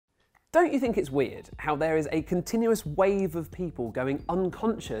Don't you think it's weird how there is a continuous wave of people going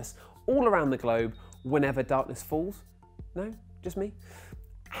unconscious all around the globe whenever darkness falls? No? Just me?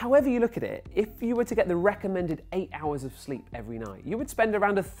 However you look at it, if you were to get the recommended 8 hours of sleep every night, you would spend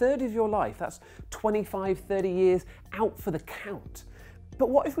around a third of your life, that's 25, 30 years, out for the count. But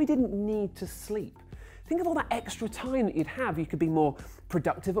what if we didn't need to sleep? Think of all that extra time that you'd have. You could be more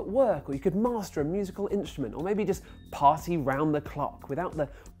productive at work, or you could master a musical instrument, or maybe just party round the clock without the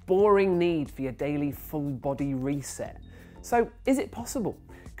boring need for your daily full body reset. So is it possible?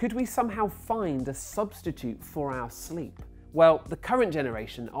 Could we somehow find a substitute for our sleep? Well, the current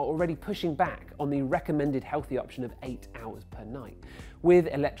generation are already pushing back on the recommended healthy option of 8 hours per night. With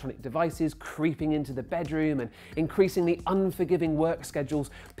electronic devices creeping into the bedroom and increasingly unforgiving work schedules,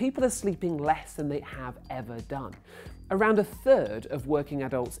 people are sleeping less than they have ever done. Around a third of working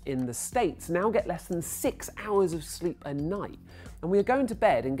adults in the States now get less than 6 hours of sleep a night, and we are going to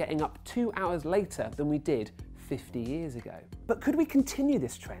bed and getting up 2 hours later than we did 50 years ago. But could we continue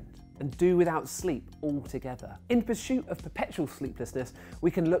this trend and do without sleep altogether? In pursuit of perpetual sleeplessness,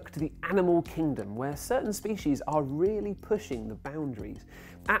 we can look to the animal kingdom, where certain species are really pushing the boundaries.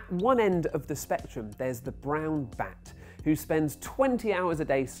 At one end of the spectrum, there's the brown bat, who spends 20 hours a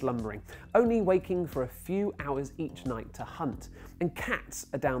day slumbering, only waking for a few hours each night to hunt. And cats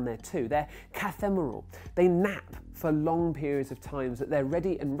are down there too. They're CATHEMERAL. They nap for long periods of time so that they're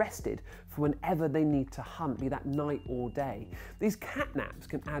ready and rested for whenever they need to hunt, be that night or day. These cat naps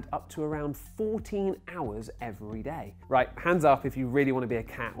can add up to around 14 hours every day. Right, hands up if you really want to be a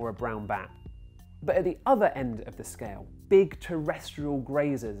cat or a brown bat. But at the other end of the scale, big terrestrial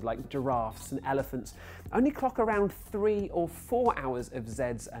grazers like giraffes and elephants only clock around 3 or 4 hours of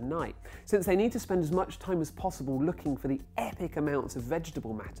Zeds a night, since they need to spend as much time as possible looking for the epic amounts of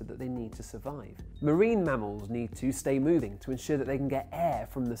vegetable matter that they need to survive. Marine mammals need to stay moving to ensure that they can get air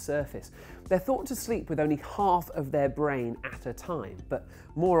from the surface. They're thought to sleep with only half of their brain at a time, but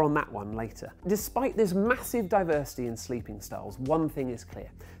more on that one later. Despite this massive diversity in sleeping styles, one thing is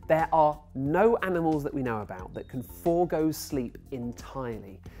clear. There are no animals that we know about that can forego sleep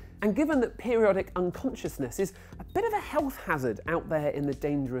entirely. And given that periodic unconsciousness is a bit of a health hazard out there in the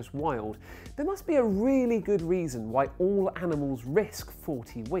dangerous wild, there must be a really good reason why all animals risk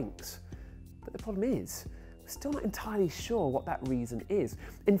 40 winks. But the problem is, we're still not entirely sure what that reason is.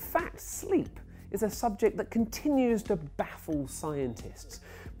 In fact, sleep is a subject that continues to baffle scientists.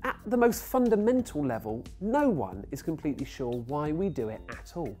 At the most fundamental level, no one is completely sure why we do it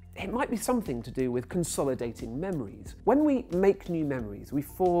at all. It might be something to do with consolidating memories. When we make new memories, we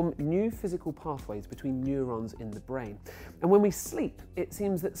form new physical pathways between neurons in the brain. And when we sleep, it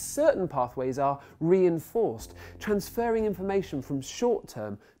seems that certain pathways are reinforced, transferring information from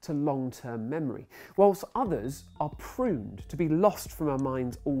short-term to long-term memory, whilst others are pruned to be lost from our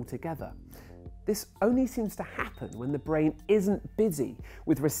minds altogether. This only seems to happen when the brain isn't busy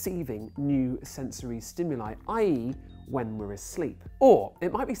with receiving new sensory stimuli, i.e. when we're asleep. Or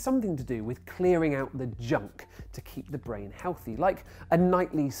it might be something to do with clearing out the junk to keep the brain healthy, like a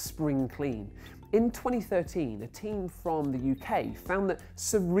nightly spring clean. In 2013, a team from the UK found that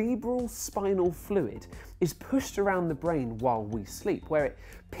cerebral spinal fluid is pushed around the brain while we sleep, where it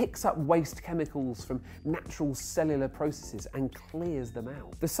picks up waste chemicals from natural cellular processes and clears them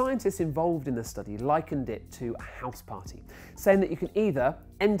out. The scientists involved in the study likened it to a house party, saying that you can either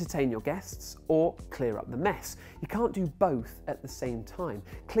entertain your guests or clear up the mess. You can't do both at the same time.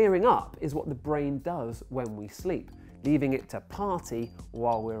 Clearing up is what the brain does when we sleep, leaving it to party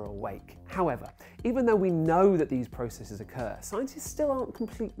while we're awake. However, even though we know that these processes occur, scientists still aren't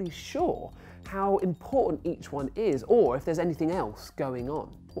completely sure how important each one is, or if there's anything else going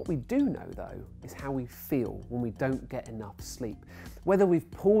on. What we do know, though, is how we feel when we don't get enough sleep. Whether we've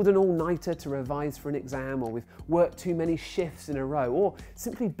pulled an all-nighter to revise for an exam, or we've worked too many shifts in a row, or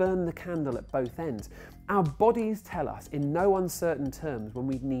simply burned the candle at both ends, our bodies tell us in no uncertain terms when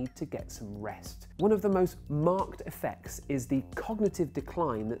we need to get some rest. One of the most marked effects is the cognitive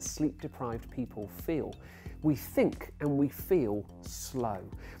decline that sleep-deprived people feel. We think and we feel slow.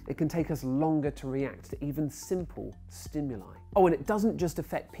 It can take us longer to react to even simple stimuli. Oh, and it doesn't just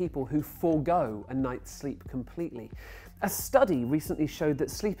affect people who forego a night's sleep completely. A study recently showed that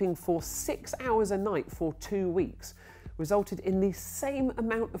sleeping for 6 hours a night for 2 weeks resulted in the same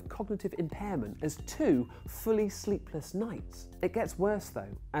amount of cognitive impairment as 2 fully sleepless nights. It gets worse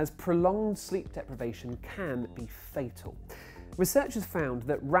though, as prolonged sleep deprivation can be fatal. Researchers found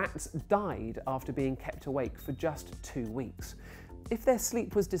that rats died after being kept awake for just 2 weeks. If their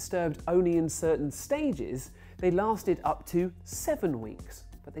sleep was disturbed only in certain stages, they lasted up to 7 weeks,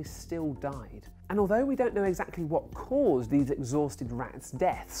 but they still died. And although we don't know exactly what caused these exhausted rats'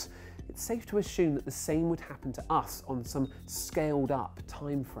 deaths, it's safe to assume that the same would happen to us on some scaled up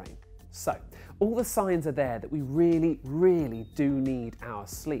time frame. So, all the signs are there that we really do need our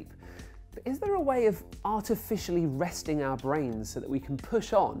sleep. But is there a way of artificially resting our brains so that we can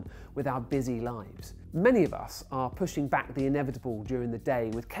push on with our busy lives? Many of us are pushing back the inevitable during the day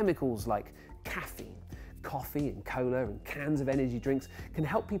with chemicals like caffeine. Coffee and cola and cans of energy drinks can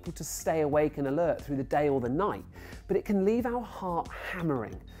help people to stay awake and alert through the day or the night, but it can leave our heart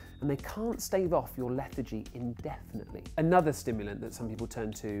hammering, and they can't stave off your lethargy indefinitely. Another stimulant that some people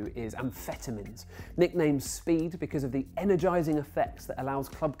turn to is amphetamines, nicknamed speed because of the energizing effects that allows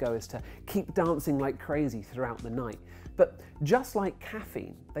clubgoers to keep dancing like crazy throughout the night. But just like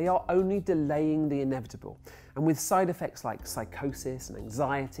caffeine, they are only delaying the inevitable, and with side effects like psychosis and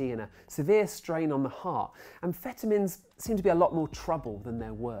anxiety and a severe strain on the heart, amphetamines seem to be a lot more trouble than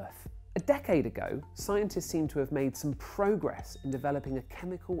they're worth. A decade ago, scientists seem to have made some progress in developing a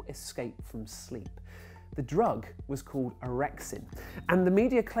chemical escape from sleep. The drug was called OREXIN, and the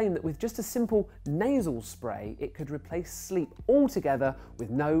media claimed that with just a simple nasal spray, it could replace sleep altogether with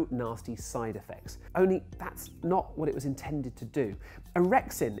no nasty side effects. Only that's not what it was intended to do.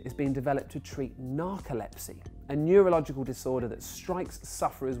 OREXIN is being developed to treat narcolepsy, a neurological disorder that strikes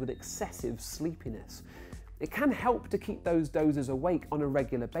sufferers with excessive sleepiness. It can help to keep those dozers awake on a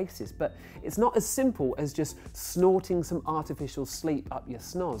regular basis, but it's not as simple as just snorting some artificial sleep up your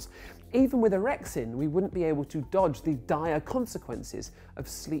snoz. Even with OREXIN, we wouldn't be able to dodge the dire consequences of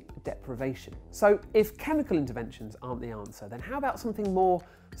sleep deprivation. So if chemical interventions aren't the answer, then how about something more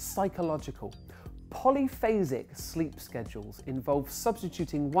psychological? Polyphasic sleep schedules involve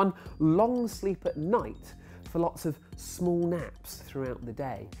substituting one long sleep at night for lots of small naps throughout the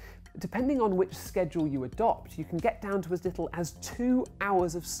day. Depending on which schedule you adopt, you can get down to as little as 2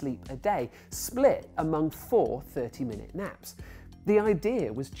 hours of sleep a day, split among 4 30-minute naps. The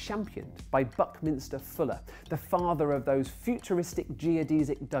idea was championed by Buckminster Fuller, the father of those futuristic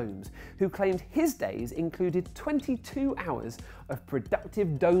geodesic domes, who claimed his days included 22 hours of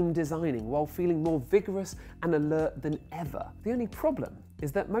productive dome designing while feeling more vigorous and alert than ever. The only problem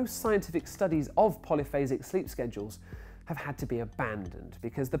is that most scientific studies of polyphasic sleep schedules have had to be abandoned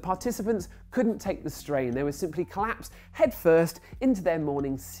because the participants couldn't take the strain. They were simply collapsed headfirst into their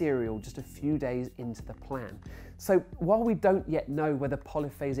morning cereal just a few days into the plan. So while we don't yet know whether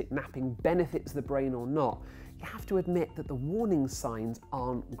polyphasic napping benefits the brain or not, you have to admit that the warning signs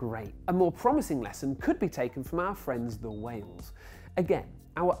aren't great. A more promising lesson could be taken from our friends the whales. Again,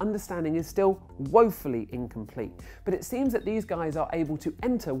 our understanding is still woefully incomplete, but it seems that these guys are able to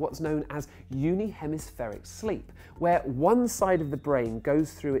enter what's known as UNIHEMISPHERIC sleep, where one side of the brain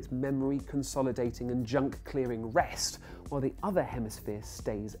goes through its memory consolidating and junk clearing rest, while the other hemisphere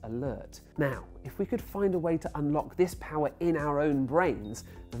stays alert. Now, if we could find a way to unlock this power in our own brains,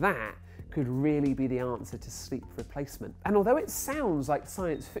 that could really be the answer to sleep replacement. And although it sounds like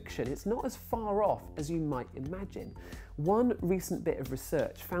science fiction, it's not as far off as you might imagine. One recent bit of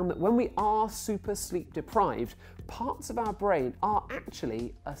research found that when we are super sleep deprived, parts of our brain are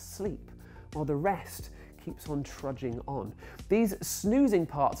actually asleep, while the rest keeps on trudging on. These snoozing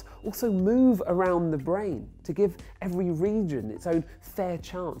parts also move around the brain to give every region its own fair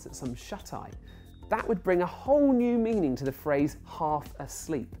chance at some shut-eye. That would bring a whole new meaning to the phrase half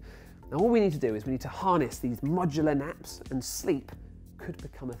asleep. Now all we need to do is we need to harness these modular naps, and sleep could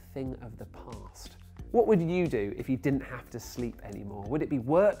become a thing of the past. What would you do if you didn't have to sleep anymore? Would it be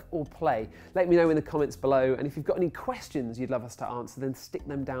work or play? Let me know in the comments below, and if you've got any questions you'd love us to answer, then stick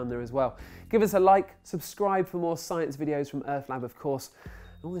them down there as well. Give us a like, subscribe for more science videos from Earth Lab, of course.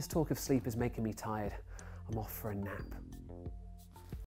 And all this talk of sleep is making me tired. I'm off for a nap.